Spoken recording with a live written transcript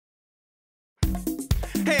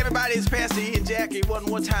Hey everybody, it's Pastor E and Jackie one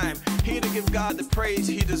more time. Here to give God the praise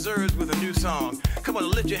he deserves with a new song. Come on,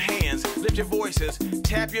 lift your hands, lift your voices,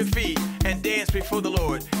 tap your feet, and dance before the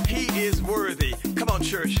Lord. He is worthy. Come on,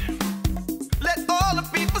 church. Let all the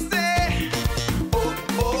people say, oh,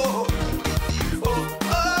 oh, oh,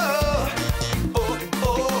 oh, oh,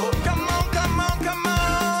 oh. Come on, come on, come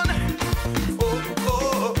on. Oh,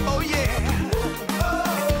 oh, oh, yeah.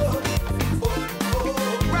 Oh, oh,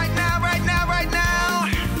 oh. Right now, right now, right now.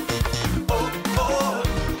 Oh, oh,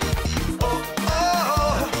 oh,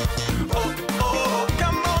 oh, oh, oh.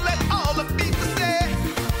 Come on, let all the people say,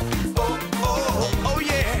 oh, oh, oh,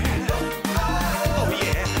 yeah. Oh,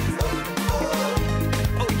 yeah.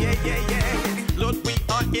 Oh, yeah, yeah, yeah. Lord, we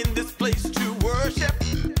are in this place to worship.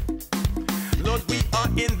 Lord, we are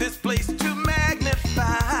in this place to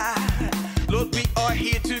magnify. Lord, we are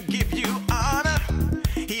here to give you honor,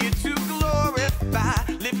 here to glorify.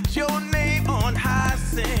 Lift your name on high,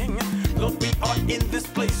 sing. Lord, we are in this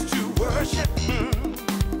place to worship.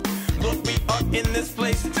 Lord, we are in this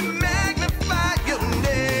place to magnify your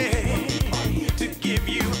name, to give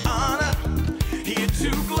you honor, here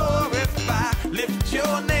to glorify. Lift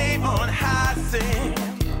your name on high, sing.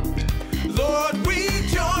 Lord, we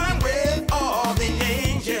join with all the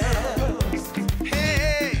angels,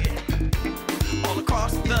 hey, all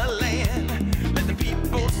across the land. Let the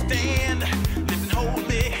people stand, lifting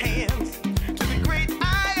holy hands to the great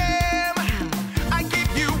I am. I give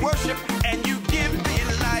you worship and you give me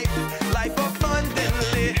life, life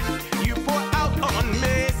abundantly. You pour out on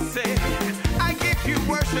me, say, I give you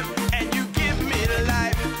worship and you give me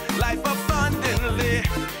life, life abundantly.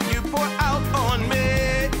 You pour out on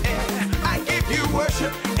me. I give you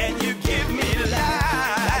worship and you give me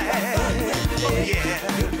life. Oh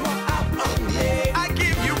yeah. You pour out on me. I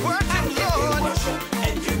give you worship, Lord,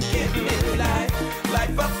 and you give me life,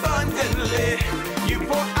 life abundantly. You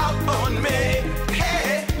pour out on me.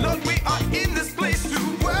 Hey, Lord, we are in this place to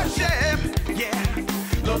worship. Yeah,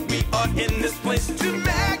 Lord, we are in this place to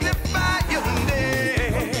magnify your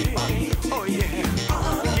name. Oh yeah,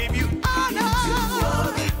 give you honor.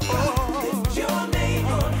 Oh, your name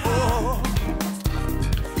on high.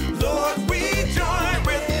 Lord, we join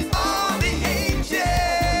with all the angels,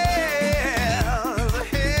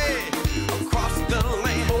 hey, across the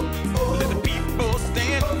land. Let the people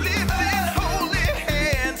stand, lifting holy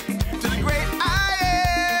hands to the great I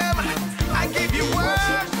am. I give you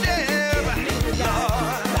worship,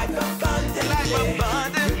 Lord, life abundant.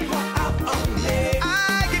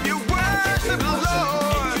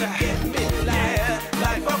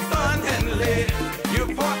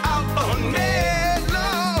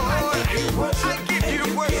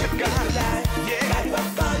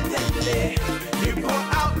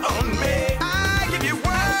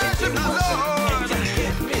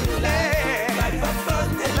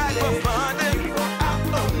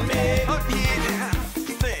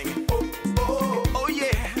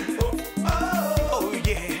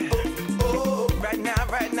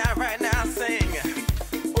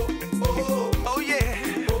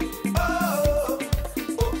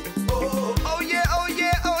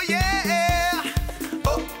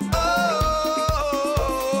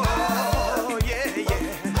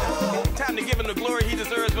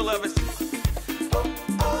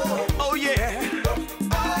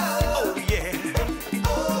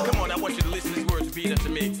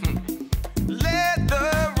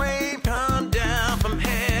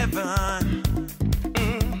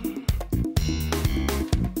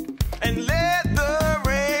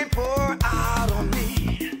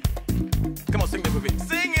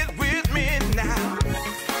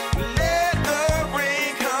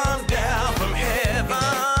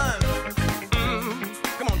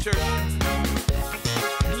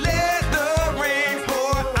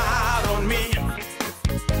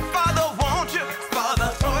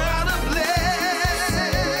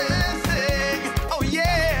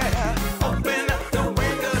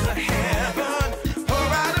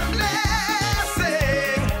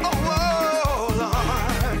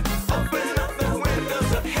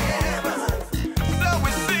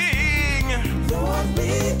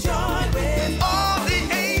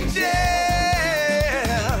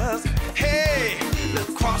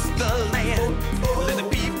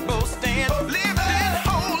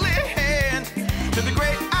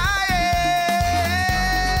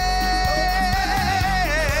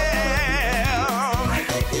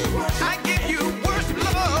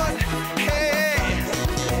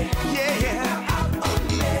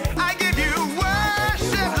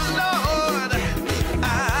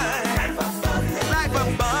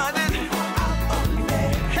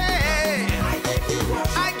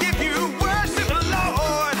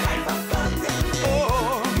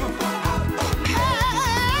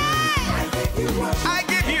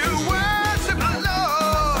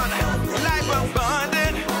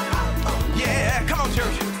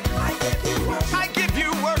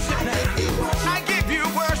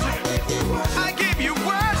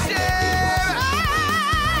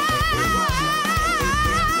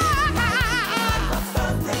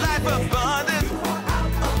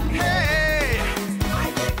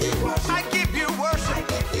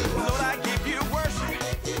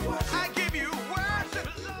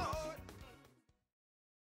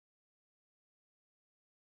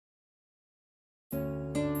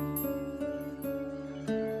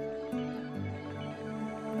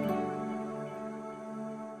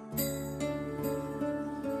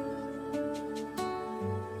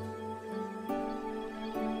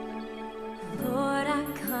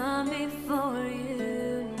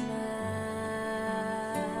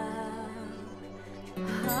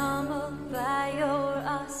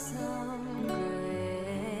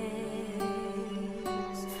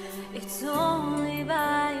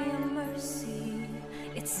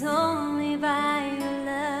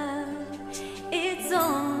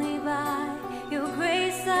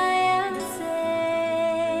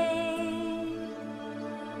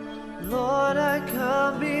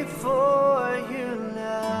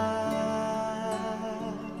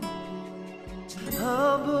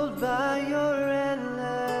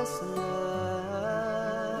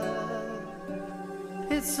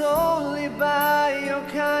 It's only by your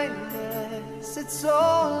kindness, it's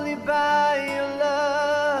only by your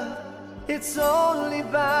love, it's only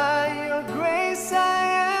by your grace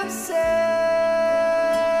I am saved.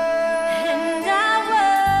 And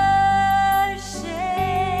I worship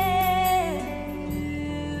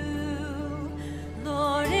you,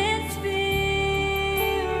 Lord, in spirit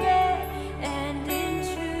and in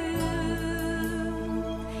truth.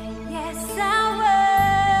 Yes, I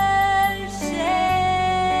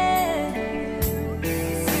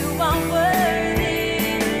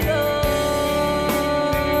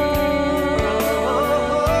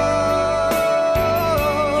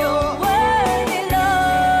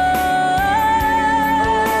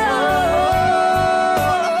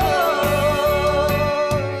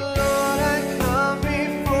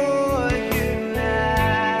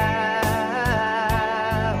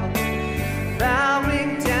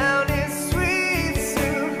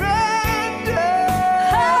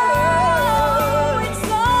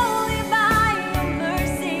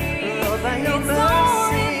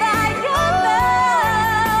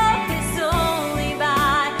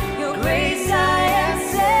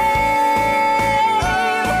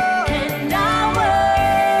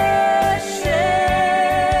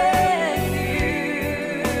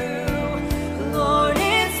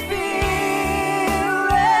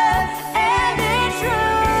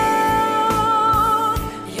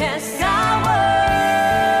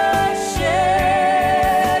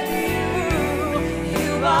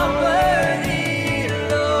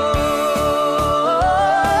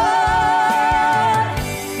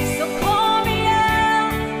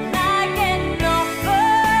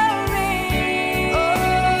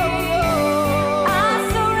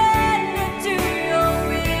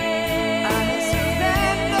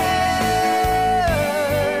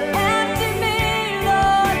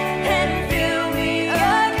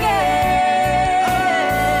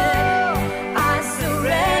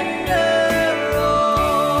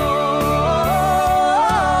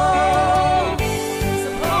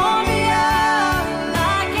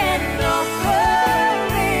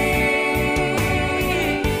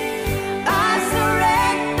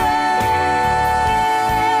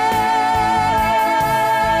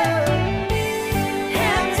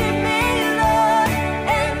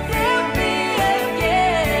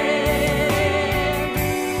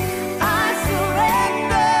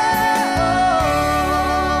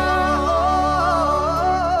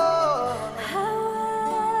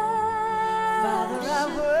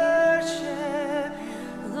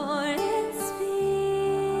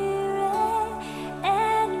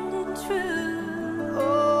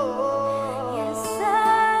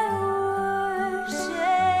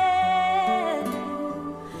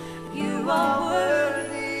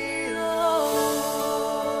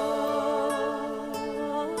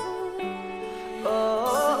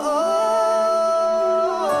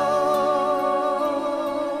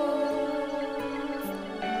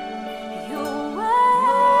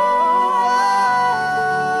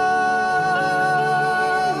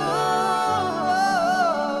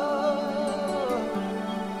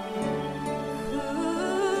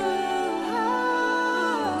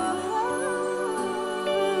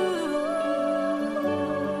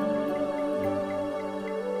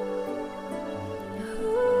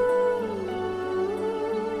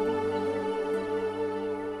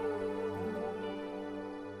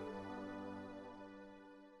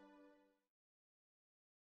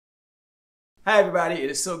Hi everybody, it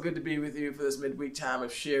is so good to be with you for this midweek time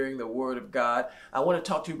of sharing the Word of God. I want to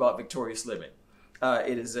talk to you about victorious living.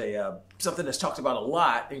 It is something that's talked about a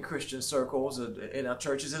lot in Christian circles, in our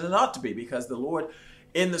churches, and it ought to be, because the Lord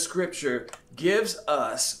in the Scripture gives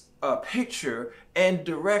us a picture and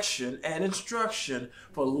direction and instruction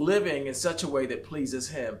for living in such a way that pleases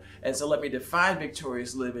Him. And so let me define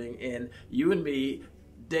victorious living in you and me,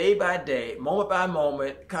 day by day, moment by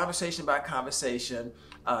moment, conversation by conversation,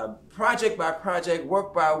 project by project,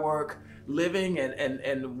 work by work, living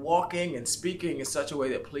and walking and speaking in such a way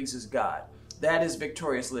that pleases God. That is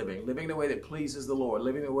victorious living, living the way that pleases the Lord,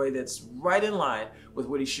 living the way that's right in line with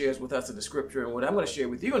what He shares with us in the Scripture. And what I'm going to share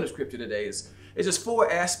with you in the Scripture today is just 4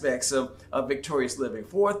 aspects of victorious living,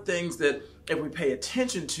 4 things that if we pay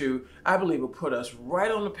attention to, I believe will put us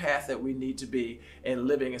right on the path that we need to be in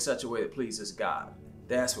living in such a way that pleases God.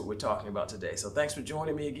 That's what we're talking about today. So thanks for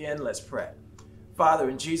joining me again. Let's pray. Father,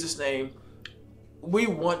 in Jesus' name, we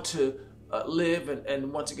want to live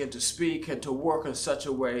and once again to speak and to work in such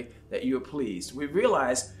a way that you're pleased. We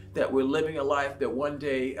realize that we're living a life that one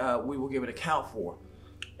day we will give an account for.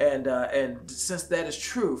 And since that is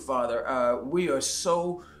true, Father, we are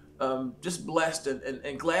so just blessed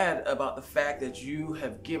and glad about the fact that you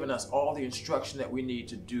have given us all the instruction that we need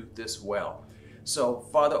to do this well. So,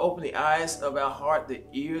 Father, open the eyes of our heart, the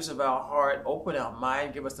ears of our heart, open our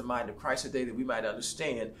mind, give us the mind of Christ today that we might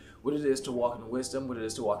understand what it is to walk in wisdom, what it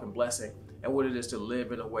is to walk in blessing, and what it is to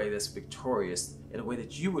live in a way that's victorious, in a way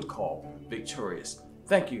that you would call victorious.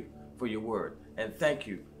 Thank you for your word, and thank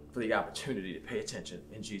you for the opportunity to pay attention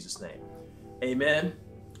in Jesus' name. Amen.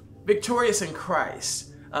 Victorious in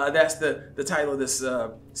Christ. That's the title of this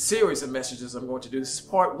series of messages I'm going to do. This is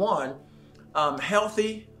part one,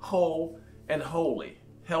 healthy, whole, and holy.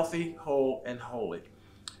 Healthy, whole, and holy.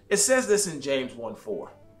 It says this in James 1:4.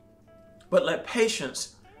 But let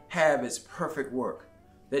patience have its perfect work,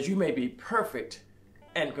 that you may be perfect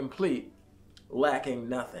and complete, lacking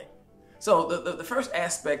nothing. So the first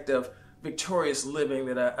aspect of victorious living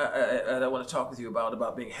that I want to talk with you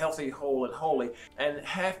about being healthy, whole, and holy, and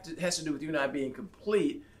has to do with you and I being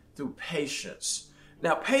complete through patience.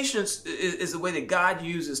 Now, patience is the way that God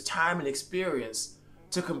uses time and experience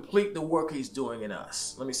to complete the work he's doing in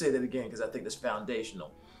us. Let me say that again because I think that's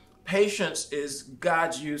foundational. Patience is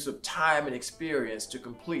God's use of time and experience to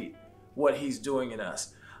complete what he's doing in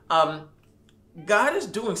us. God is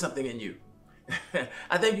doing something in you.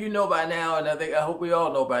 I think you know by now, and I hope we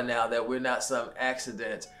all know by now, that we're not some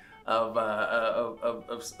accident of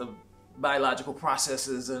biological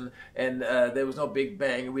processes, and there was no big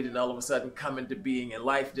bang, and we didn't all of a sudden come into being, and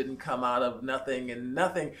life didn't come out of nothing, and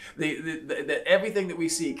nothing. Everything that we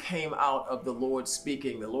see came out of the Lord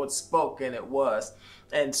speaking. The Lord spoke, and it was.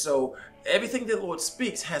 And so everything that the Lord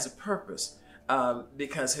speaks has a purpose.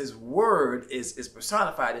 Because his word is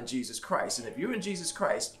personified in Jesus Christ. And if you're in Jesus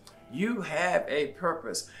Christ, you have a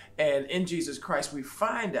purpose. And in Jesus Christ, we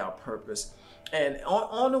find our purpose. And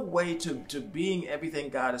on the way to being everything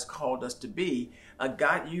God has called us to be,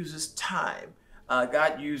 God uses time.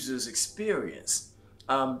 God uses experience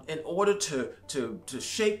in order to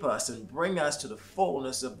shape us and bring us to the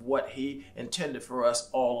fullness of what he intended for us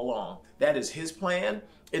all along. That is his plan.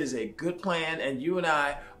 It is a good plan, and you and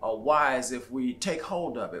I are wise if we take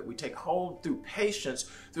hold of it. We take hold through patience,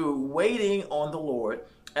 through waiting on the Lord,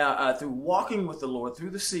 through walking with the Lord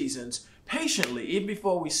through the seasons, patiently, even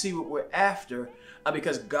before we see what we're after,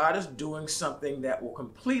 because God is doing something that will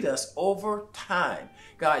complete us over time.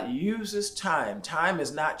 God uses time. Time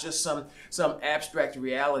is not just some abstract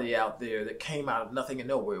reality out there that came out of nothing and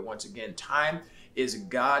nowhere. Once again, time is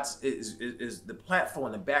the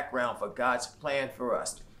platform, the background for God's plan for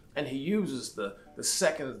us. And he uses the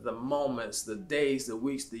seconds, the moments, the days, the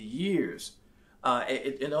weeks, the years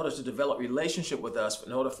in order to develop relationship with us,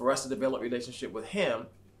 in order for us to develop relationship with him.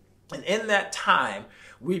 And in that time,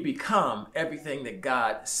 we become everything that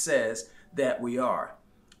God says that we are.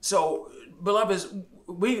 So, beloveds,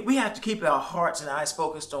 we have to keep our hearts and eyes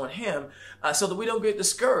focused on him so that we don't get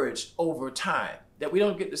discouraged over time, that we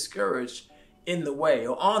don't get discouraged in the way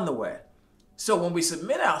or on the way. So when we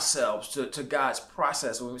submit ourselves to God's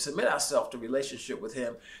process, when we submit ourselves to relationship with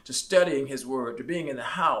him, to studying his word, to being in the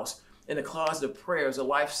house, in the closet of prayer as a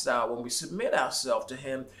lifestyle, when we submit ourselves to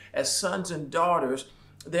him as sons and daughters,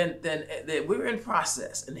 then we're in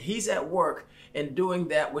process, and he's at work in doing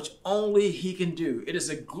that which only he can do. It is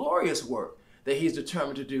a glorious work that he's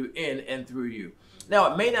determined to do in and through you.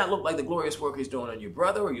 Now, it may not look like the glorious work he's doing on your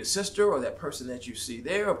brother or your sister or that person that you see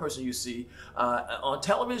there, or person you see on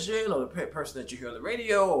television, or the person that you hear on the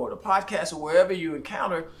radio or the podcast, or wherever you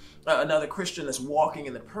encounter another Christian that's walking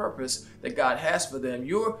in the purpose that God has for them.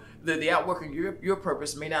 The outworking of your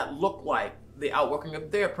purpose may not look like the outworking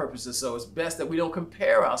of their purposes, so it's best that we don't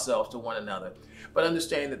compare ourselves to one another, but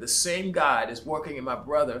understand that the same God is working in my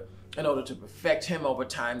brother in order to perfect him over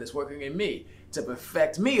time, that's working in me to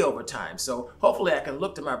perfect me over time. So hopefully I can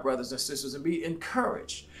look to my brothers and sisters and be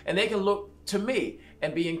encouraged, and they can look to me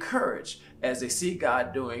and be encouraged as they see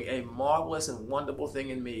God doing a marvelous and wonderful thing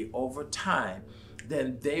in me over time.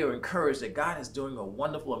 Then they are encouraged that God is doing a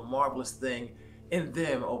wonderful and marvelous thing in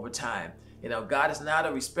them over time. You know, God is not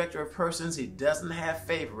a respecter of persons. He doesn't have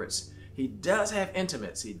favorites. He does have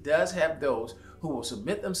intimates. He does have those who will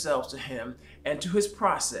submit themselves to him and to his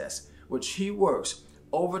process, which he works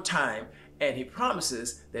over time. And he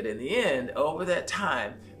promises that in the end, over that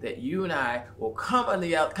time, that you and I will come on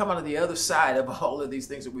the other side of all of these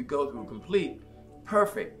things that we go through, complete,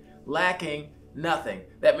 perfect, lacking nothing.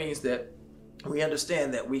 That means that we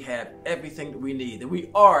understand that we have everything that we need, that we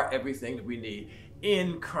are everything that we need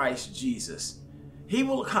in Christ Jesus. He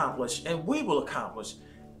will accomplish, and we will accomplish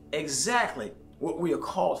exactly what we are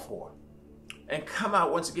called for, and come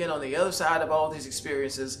out once again on the other side of all these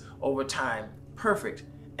experiences over time, perfect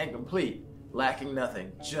and complete, lacking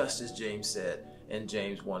nothing, just as James said in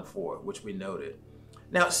James 1:4, which we noted.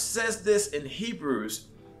 Now it says this in Hebrews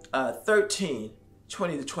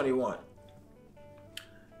 13:20-21.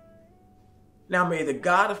 Now may the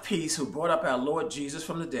God of peace, who brought up our Lord Jesus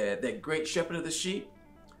from the dead, that great shepherd of the sheep,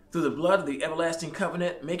 through the blood of the everlasting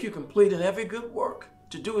covenant, make you complete in every good work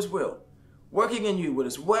to do his will, working in you what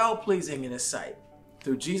is well-pleasing in his sight,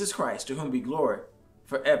 through Jesus Christ, to whom be glory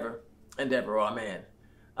forever and ever. Amen.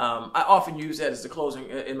 I often use that as the closing,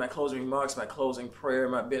 in my closing remarks, my closing prayer,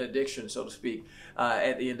 my benediction, so to speak,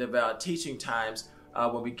 at the end of our teaching times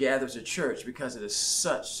when we gather as a church, because it is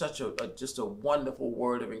such a just a wonderful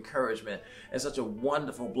word of encouragement and such a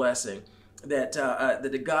wonderful blessing that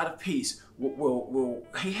that the God of peace will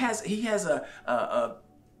he has a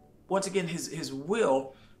once again his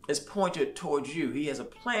will is pointed towards you. He has a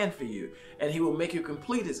plan for you, and he will make you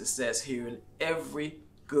complete, as it says here, in every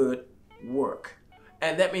good work.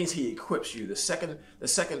 And that means he equips you. The second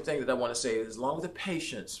thing that I want to say is, along with the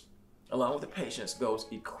patience goes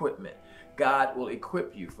equipment. God will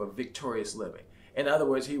equip you for victorious living. In other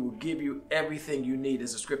words, he will give you everything you need,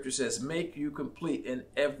 as the scripture says, make you complete in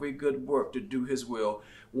every good work to do his will,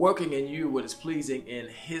 working in you what is pleasing in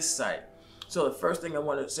his sight. So the first thing I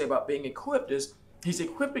want to say about being equipped is he's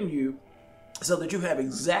equipping you so that you have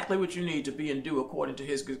exactly what you need to be and do according to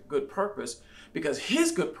his good purpose, because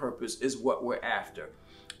his good purpose is what we're after.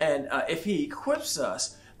 And if he equips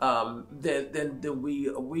us, then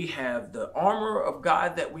we have the armor of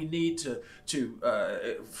God that we need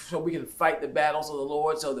so we can fight the battles of the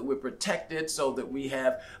Lord, so that we're protected, so that we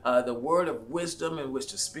have the word of wisdom in which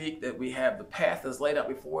to speak, that we have the path that's laid out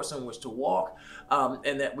before us in which to walk,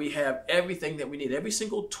 and that we have everything that we need, every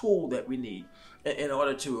single tool that we need in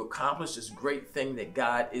order to accomplish this great thing that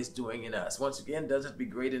God is doing in us. Once again, doesn't be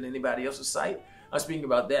great in anybody else's sight. I'm speaking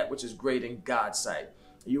about that which is great in God's sight.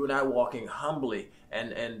 You and I walking humbly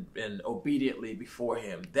and obediently before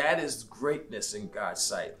him. That is greatness in God's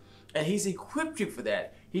sight. And he's equipped you for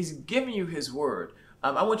that. He's given you his word.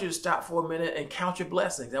 I want you to stop for a minute and count your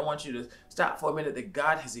blessings. I want you to stop for a minute that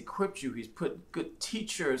God has equipped you. He's put good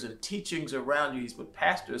teachers and teachings around you. He's put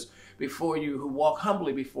pastors before you who walk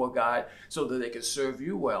humbly before God so that they can serve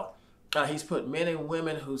you well. He's put men and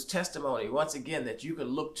women whose testimony, once again, that you can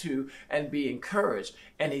look to and be encouraged.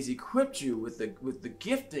 And he's equipped you with the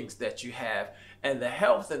giftings that you have and the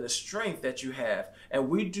health and the strength that you have. And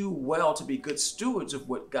we do well to be good stewards of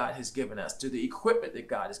what God has given us, to the equipment that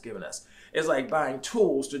God has given us. It's like buying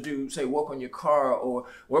tools to do, say, work on your car or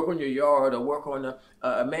work on your yard or work on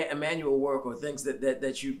a manual work or things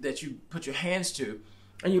that you put your hands to.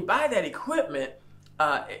 And you buy that equipment.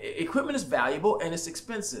 Equipment is valuable and it's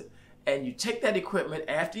expensive. And you take that equipment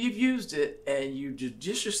after you've used it and you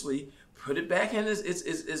judiciously put it back in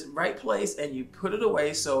its right place, and you put it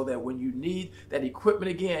away so that when you need that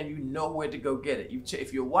equipment again, you know where to go get it.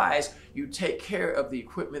 If you're wise, you take care of the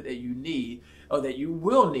equipment that you need or that you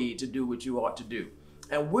will need to do what you ought to do.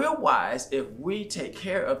 And we're wise if we take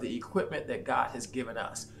care of the equipment that God has given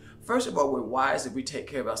us. First of all, we're wise if we take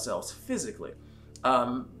care of ourselves physically.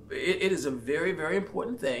 It is a very, very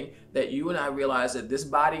important thing that you and I realize that this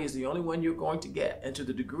body is the only one you're going to get. And to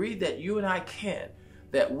the degree that you and I can,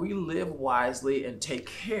 that we live wisely and take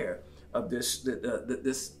care of this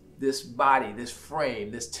body, this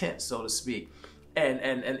frame, this tent, so to speak.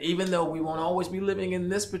 And even though we won't always be living in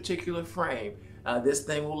this particular frame, this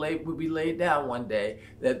thing will be laid down one day,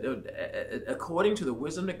 that according to the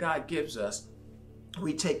wisdom that God gives us,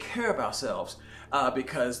 we take care of ourselves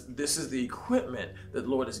because this is the equipment that the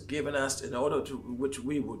Lord has given us in order to which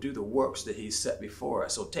we will do the works that he's set before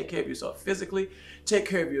us. So take care of yourself physically, take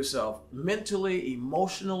care of yourself mentally,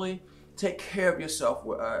 emotionally, take care of yourself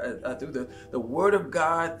through the word of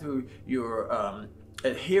God, through your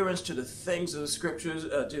adherence to the things of the scriptures,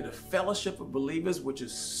 to the fellowship of believers, which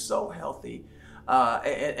is so healthy.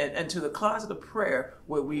 And to the closet of prayer,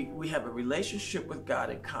 where we have a relationship with God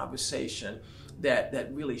in conversation that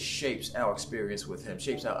really shapes our experience with him,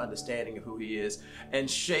 shapes our understanding of who he is, and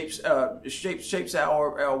shapes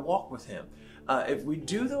our walk with him. If we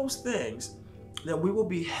do those things, then we will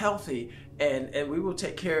be healthy and we will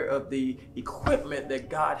take care of the equipment that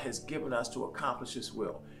God has given us to accomplish his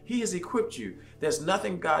will. He has equipped you. There's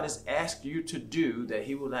nothing God has asked you to do that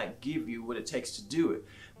he will not give you what it takes to do it.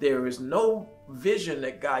 There is no vision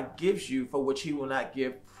that God gives you for which he will not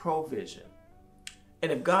give provision.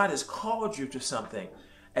 And if God has called you to something,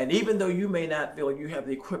 and even though you may not feel you have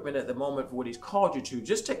the equipment at the moment for what he's called you to,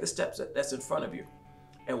 just take the steps that's in front of you.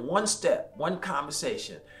 And one step, one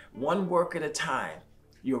conversation, one work at a time,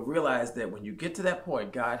 you'll realize that when you get to that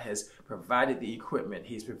point, God has provided the equipment.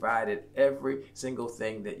 He's provided every single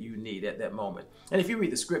thing that you need at that moment. And if you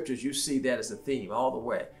read the scriptures, you see that as a theme all the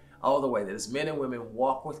way, that as men and women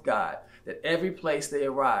walk with God, that every place they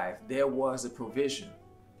arrived, there was a provision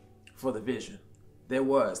for the vision. There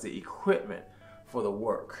was the equipment for the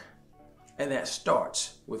work. And that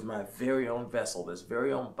starts with my very own vessel, this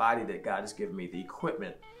very own body that God has given me, the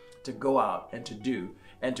equipment to go out and to do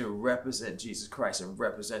and to represent Jesus Christ and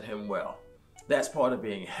represent him well. That's part of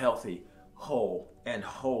being healthy, whole, and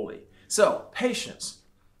holy. So, patience.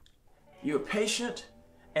 You're patient,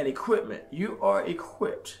 and equipment. You are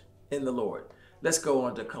equipped in the Lord. Let's go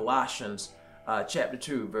on to Colossians chapter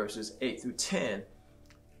 2, verses 8 through 10.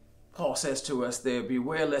 Paul says to us there,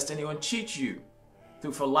 beware lest anyone cheat you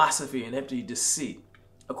through philosophy and empty deceit,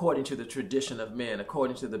 according to the tradition of men,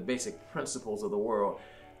 according to the basic principles of the world,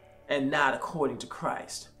 and not according to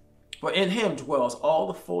Christ. For in him dwells all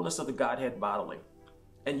the fullness of the Godhead bodily,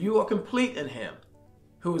 and you are complete in him,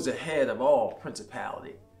 who is the head of all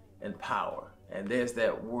principality and power. And there's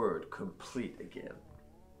that word, complete, again.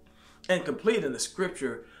 And complete in the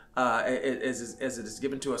scripture, as it is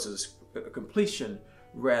given to us as a completion,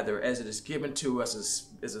 rather, as it is given to us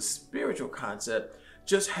as a spiritual concept,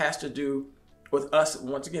 just has to do with us,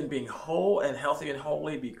 once again, being whole and healthy and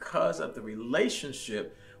holy because of the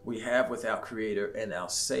relationship we have with our Creator and our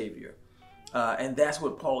Savior. And that's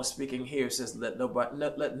what Paul is speaking here. It says, let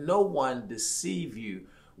no one deceive you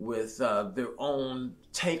with their own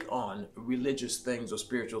take on religious things or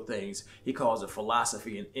spiritual things. He calls it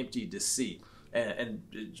philosophy and empty deceit. And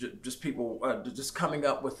just people just coming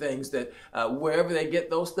up with things that wherever they get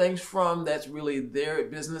those things from, that's really their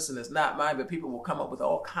business and it's not mine. But people will come up with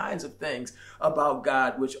all kinds of things about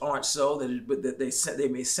God which aren't so. That they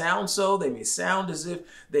may sound so. They may sound as if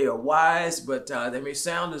they are wise, but they may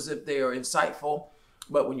sound as if they are insightful.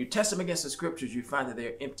 But when you test them against the scriptures, you find that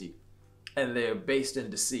they're empty and they're based in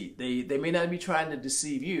deceit. They may not be trying to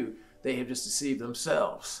deceive you. They have just deceived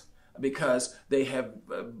themselves, because they have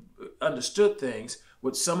understood things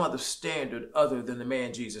with some other standard other than the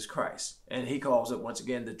man Jesus Christ. And he calls it, once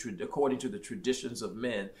again, according to the traditions of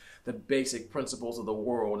men, the basic principles of the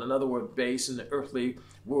world. In other words, based in the earthly,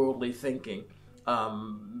 worldly thinking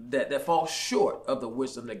that falls short of the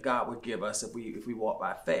wisdom that God would give us if we walk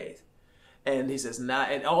by faith. And he says,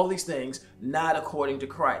 and all these things, not according to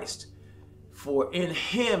Christ. For in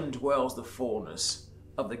him dwells the fullness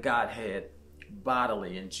of the Godhead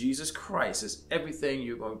bodily, and Jesus Christ is everything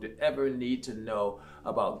you're going to ever need to know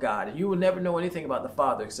about God. And you will never know anything about the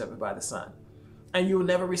Father except for by the Son, and you will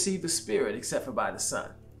never receive the Spirit except for by the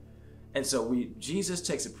Son. And so Jesus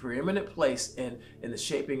takes a preeminent place in the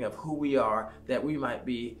shaping of who we are, that we might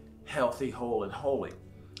be healthy, whole, and holy.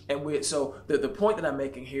 And so the point that I'm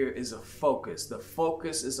making here is a focus. The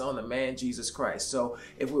focus is on the man Jesus Christ. So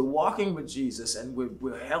if we're walking with Jesus and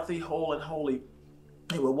we're healthy, whole, and holy,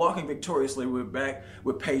 and we're walking victoriously,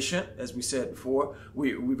 we're patient, as we said before.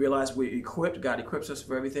 We realize we're equipped. God equips us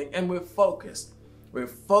for everything. And we're focused. We're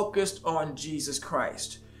focused on Jesus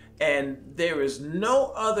Christ. And there is no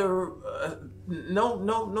other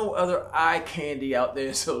eye candy out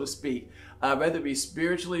there, so to speak, whether it be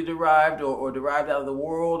spiritually derived or derived out of the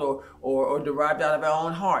world or derived out of our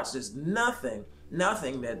own hearts. There's nothing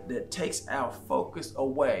that takes our focus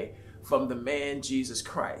away from the man Jesus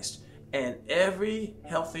Christ. And every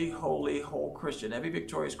healthy, holy, whole Christian, every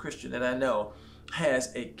victorious Christian that I know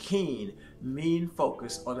has a keen, mean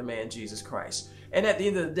focus on the man Jesus Christ. And at the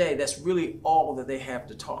end of the day, that's really all that they have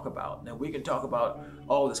to talk about. Now, we can talk about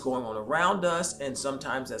all that's going on around us, and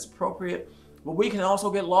sometimes that's appropriate, but we can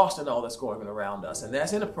also get lost in all that's going on around us, and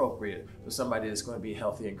that's inappropriate for somebody that's going to be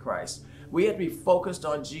healthy in Christ. We have to be focused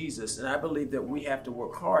on Jesus, and I believe that we have to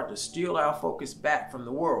work hard to steal our focus back from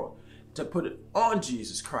the world, to put it on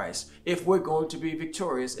Jesus Christ if we're going to be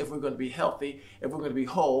victorious, if we're going to be healthy, if we're going to be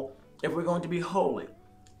whole, if we're going to be holy.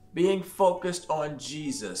 Being focused on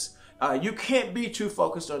Jesus. You can't be too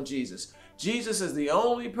focused on Jesus. Jesus is the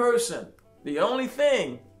only person, the only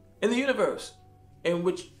thing in the universe in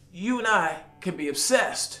which you and I can be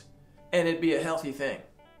obsessed, and it'd be a healthy thing.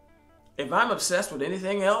 If I'm obsessed with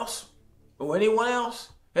anything else or anyone else,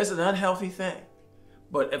 it's an unhealthy thing.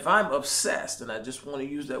 But if I'm obsessed, and I just want to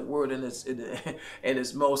use that word in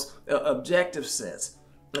its most objective sense,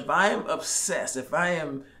 if I am obsessed, if I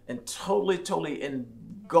am totally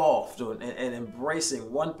engulfed and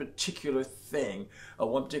embracing one particular thing or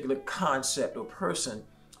one particular concept or person,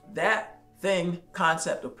 that thing,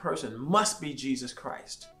 concept, or person must be Jesus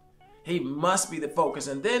Christ. He must be the focus,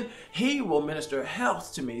 and then he will minister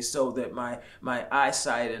health to me so that my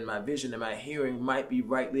eyesight and my vision and my hearing might be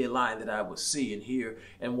rightly aligned, that I will see and hear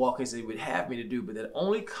and walk as he would have me to do, but that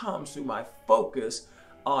only comes through my focus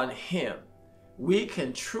on him. We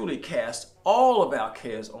can truly cast all of our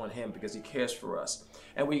cares on him because he cares for us,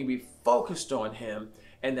 and we can be focused on him,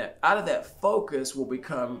 and that out of that focus will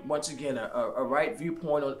become, once again, a right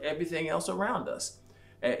viewpoint on everything else around us.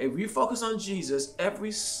 If you focus on Jesus,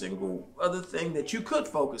 every single other thing that you could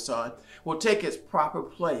focus on will take its proper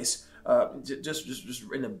place, just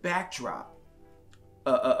in the backdrop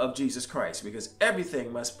of Jesus Christ, because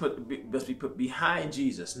everything must be put behind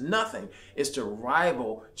Jesus. Nothing is to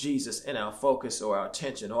rival Jesus in our focus or our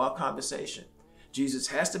attention or our conversation. Jesus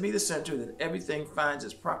has to be the center, that everything finds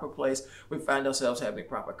its proper place. We find ourselves having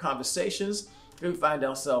proper conversations. We find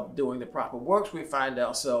ourselves doing the proper works. We find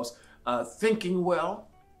ourselves thinking well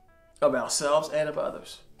of ourselves and of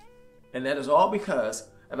others. And that is all because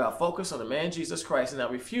of our focus on the man Jesus Christ and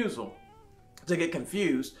our refusal to get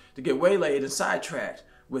confused, to get waylaid and sidetracked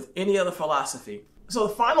with any other philosophy. So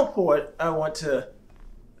the final point I want to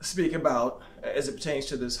speak about as it pertains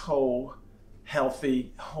to this whole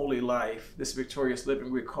healthy, holy life, this victorious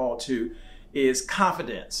living we're called to, is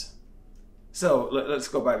confidence. So let's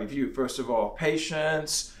go by review. First of all,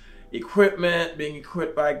 patience, equipment, being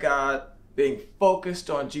equipped by God, being focused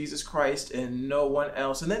on Jesus Christ and no one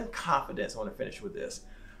else, and then confidence. I want to finish with this.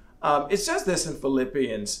 It says this in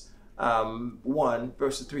Philippians 1,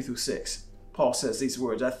 verses 3 through 6. Paul says these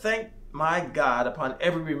words: I thank my God upon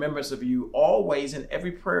every remembrance of you, always in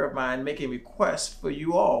every prayer of mine, making requests for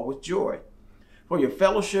you all with joy, for your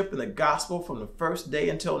fellowship in the gospel from the first day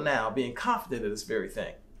until now, being confident of this very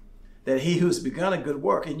thing, that he who's begun a good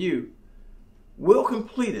work in you will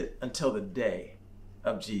complete it until the day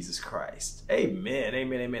of Jesus Christ. Amen,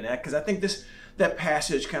 amen, amen. Because I think that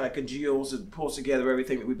passage kind of congeals and pulls together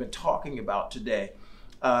everything that we've been talking about today.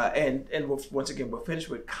 And once again, we'll finish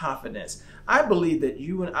with confidence. I believe that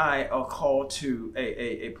you and I are called to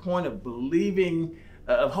a point of believing,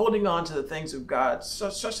 of holding on to the things of God,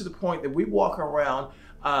 such to the point that we walk around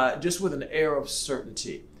just with an air of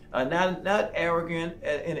certainty. Not arrogant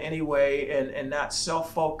in any way, and not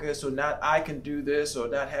self-focused, or not I can do this, or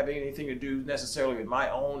not having anything to do necessarily with my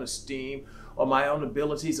own esteem or my own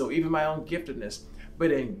abilities or even my own giftedness,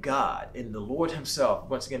 but in God, in the Lord himself.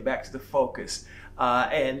 Once again, back to the focus.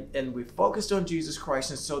 And we're focused on Jesus Christ,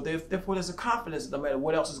 and so therefore there's a confidence that no matter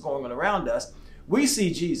what else is going on around us, we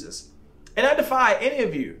see Jesus. And I defy any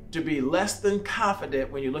of you to be less than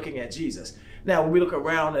confident when you're looking at Jesus. Now, when we look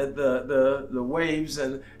around at the waves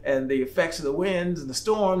and the effects of the winds and the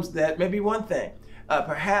storms, that may be one thing.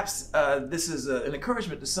 Perhaps this is an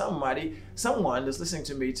encouragement to someone that's listening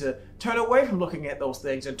to me to turn away from looking at those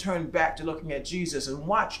things and turn back to looking at Jesus, and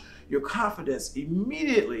watch your confidence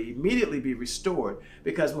immediately be restored.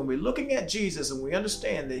 Because when we're looking at Jesus and we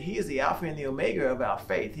understand that he is the Alpha and the Omega of our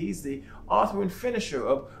faith, he's the author and finisher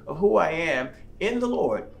of who I am in the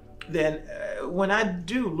Lord, then when I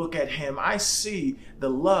do look at him, I see the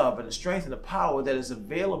love and the strength and the power that is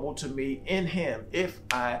available to me in him if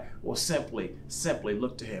I will simply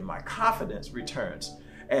look to him. My confidence returns.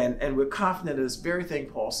 And we're confident of this very thing.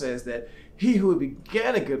 Paul says that he who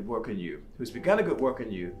began a good work in you, who's begun a good work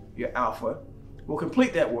in you, your Alpha, will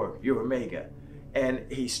complete that work, your Omega. And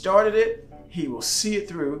he started it, he will see it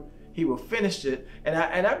through, he will finish it. And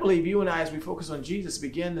I believe you and I, as we focus on Jesus,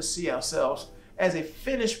 begin to see ourselves as a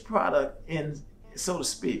finished product, so to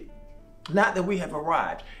speak. Not that we have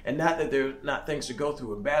arrived, and not that there are not things to go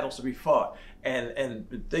through and battles to be fought, and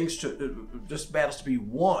things just battles to be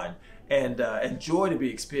won, and joy to be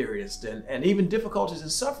experienced, and even difficulties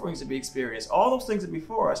and sufferings to be experienced. All those things are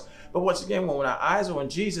before us. But once again, when our eyes are on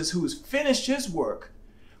Jesus, who's finished his work,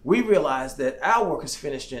 we realize that our work is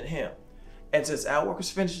finished in him. And since our work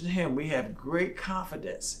is finished in him, we have great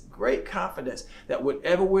confidence that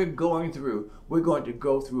whatever we're going through, we're going to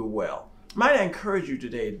go through well. Might I encourage you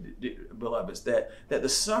today, beloveds, that the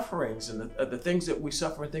sufferings and the things that we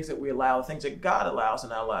suffer and things that we allow, the things that God allows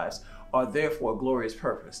in our lives, are there for a glorious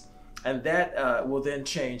purpose. And that will then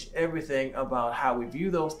change everything about how we view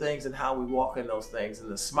those things and how we walk in those things, and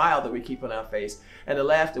the smile that we keep on our face, and the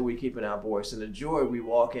laughter we keep in our voice, and the joy we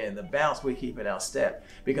walk in, the bounce we keep in our step,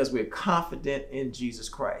 because we're confident in Jesus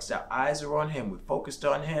Christ. Our eyes are on him. We're focused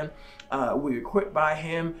on him. We're equipped by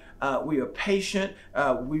him. We are patient.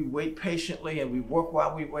 We wait patiently, and we work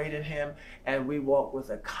while we wait in him, and we walk with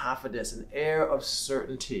a confidence, an air of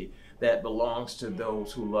certainty that belongs to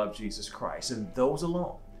those who love Jesus Christ, and those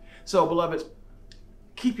alone. So, beloved,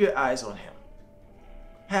 keep your eyes on him.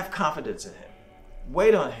 Have confidence in him.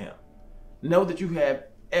 Wait on him. Know that you have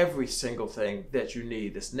every single thing that you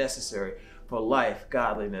need that's necessary for life,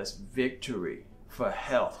 godliness, victory, for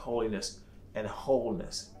health, holiness, and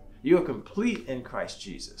wholeness. You are complete in Christ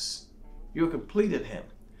Jesus. You are complete in him.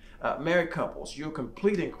 Married couples, you're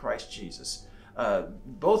complete in Christ Jesus.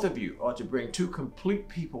 Both of you are to bring two complete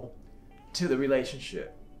people to the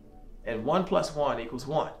relationship. And 1 + 1 =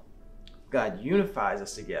 1. God unifies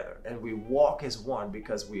us together and we walk as one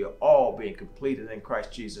because we are all being completed in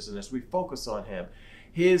Christ Jesus. And as we focus on him,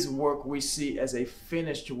 his work we see as a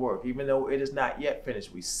finished work. Even though it is not yet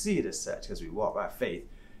finished, we see it as such because we walk by faith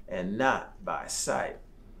and not by sight.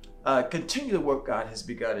 Continue the work God has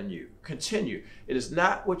begun in you. Continue. It is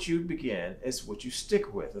not what you begin, it's what you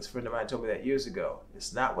stick with. A friend of mine told me that years ago.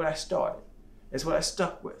 It's not what I started, it's what I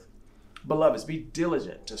stuck with. Beloveds, be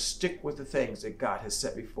diligent to stick with the things that God has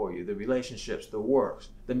set before you, the relationships, the works,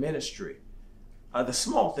 the ministry, the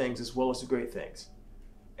small things as well as the great things.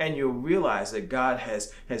 And you'll realize that God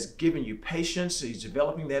has given you patience. He's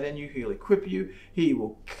developing that in you. He'll equip you. He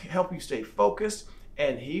will help you stay focused,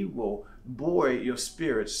 and he will buoy your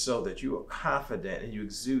spirit so that you are confident and you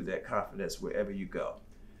exude that confidence wherever you go.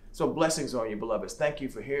 So blessings on you, beloveds. Thank you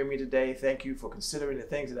for hearing me today. Thank you for considering the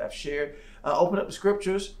things that I've shared. Open up the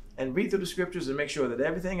scriptures and read through the scriptures and make sure that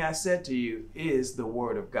everything I said to you is the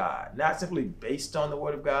word of God. Not simply based on the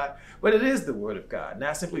word of God, but it is the word of God.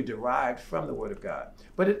 Not simply derived from the word of God,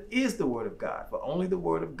 but it is the word of God. For only the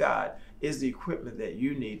word of God is the equipment that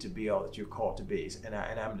you need to be all that you're called to be. And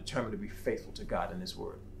I'm determined to be faithful to God in his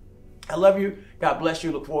word. I love you. God bless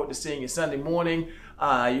you. Look forward to seeing you Sunday morning.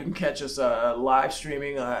 You can catch us live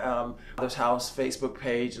streaming this house Facebook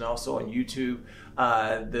page and also on YouTube.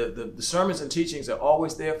 The sermons and teachings are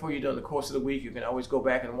always there for you during the course of the week. You can always go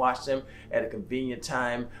back and watch them at a convenient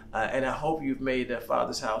time. And I hope you've made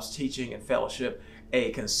Father's House teaching and fellowship a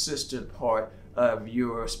consistent part of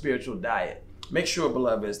your spiritual diet. Make sure,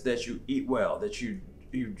 beloveds, that you eat well, that you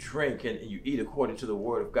drink and you eat according to the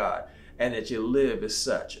word of God, and that you live as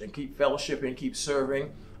such, and keep fellowshipping, keep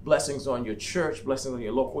serving. Blessings on your church, blessings on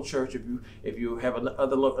your local church. If you have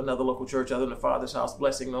another local church other than the Father's House,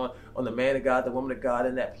 blessing on the man of God, the woman of God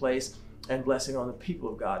in that place, and blessing on the people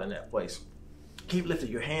of God in that place. Keep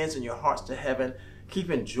lifting your hands and your hearts to heaven.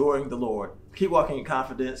 Keep enjoying the Lord. Keep walking in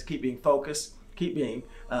confidence. Keep being focused. Keep being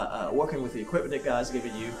working with the equipment that God's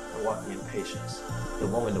given you, and walking in patience. The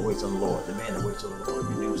woman that waits on the Lord, the man that waits on the Lord,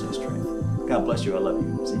 renews his strength. God bless you. I love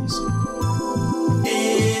you. See you soon.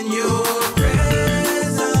 In your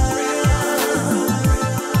presence,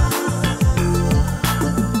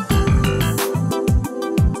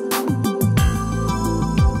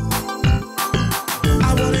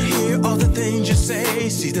 I want to hear all the things you say,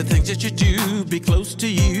 see the things that you do, be close to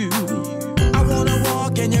you. I want to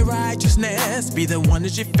walk in your righteousness, be the one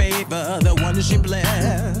that you favor, the one that you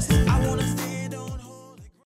bless.